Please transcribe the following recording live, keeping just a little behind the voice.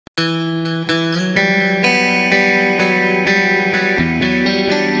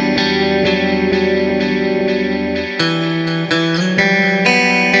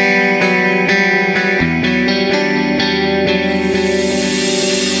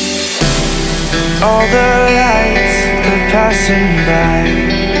All the lights, they're passing by,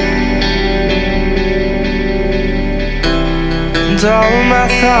 and all of my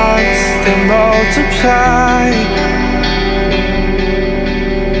thoughts, they multiply.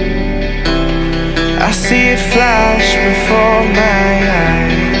 I see it flash before my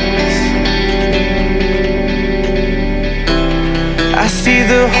eyes. I see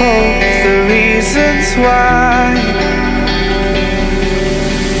the hope, the reasons why.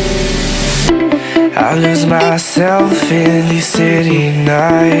 I lose myself in these city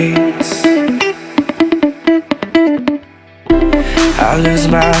nights. I lose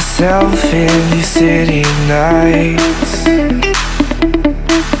myself in these city nights.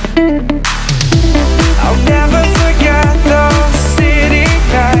 I'll never forget those city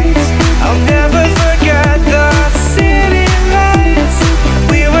nights. I'll never forget the city lights.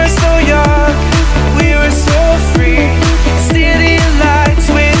 We were so young, we were so free. City lights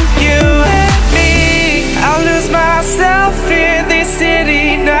with you and me. I'll lose myself in these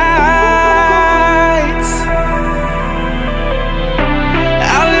city nights.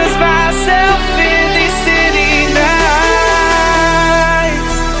 I'll lose myself in these city nights.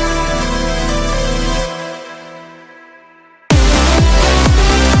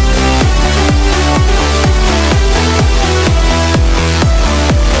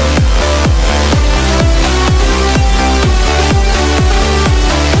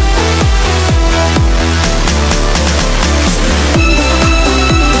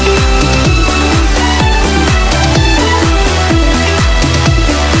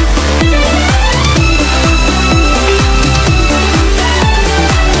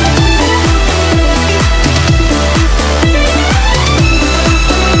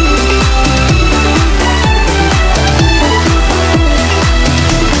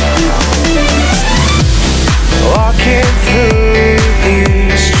 Walking through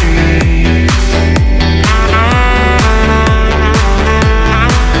these streets,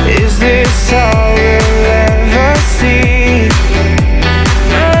 is this all we'll ever see?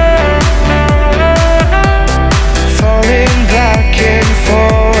 Falling back and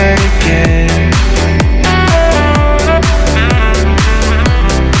forward again,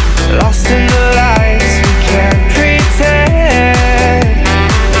 lost in the lights, we can't pretend.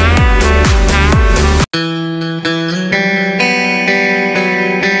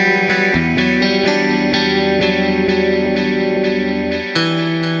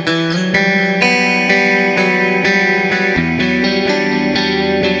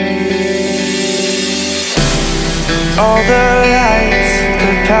 All the lights,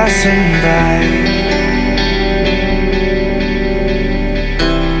 they're passing by,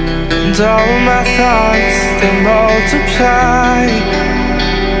 and all of my thoughts, they multiply.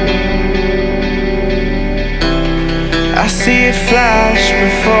 I see it flash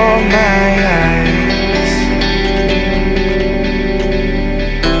before my eyes.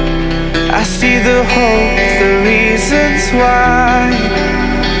 I see the hope, the reasons why.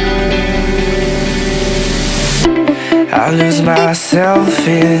 I lose myself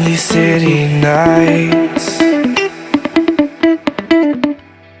in these city nights.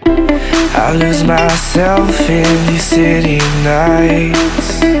 I lose myself in these city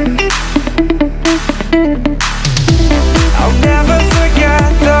nights. I'll never forget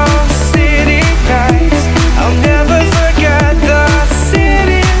those city nights. I'll never forget the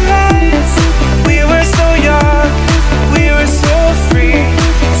city lights. We were so young, we were so free.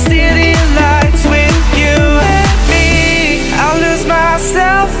 City lights with you and me. I'll lose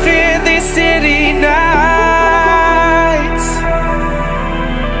myself in these city nights.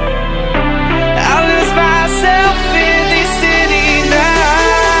 I'll lose myself in these city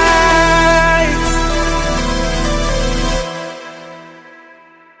nights.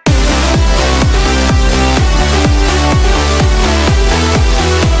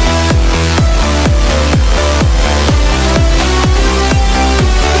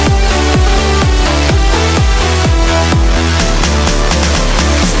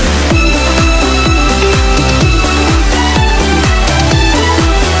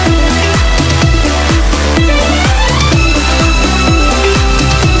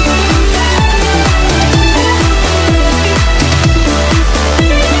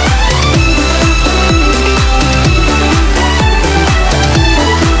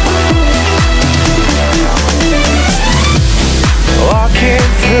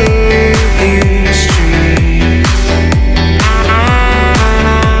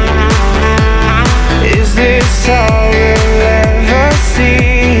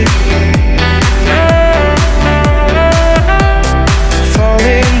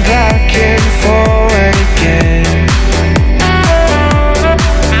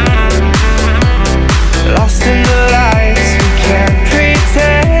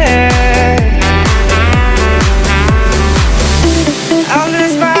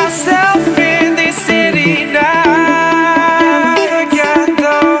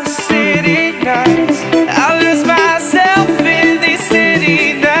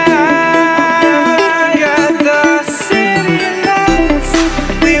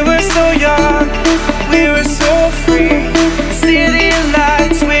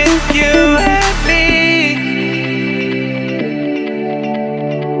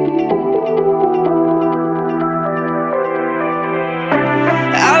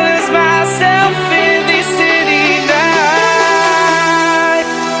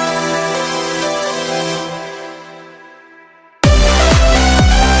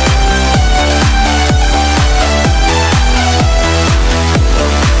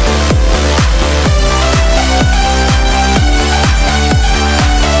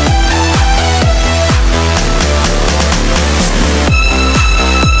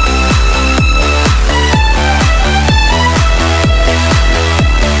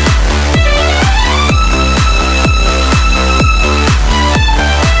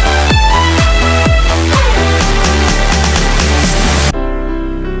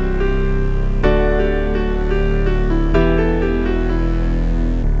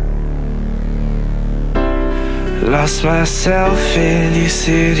 Lost myself in these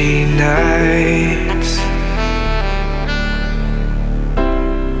city nights.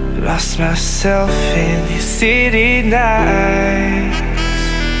 Lost myself in these city nights.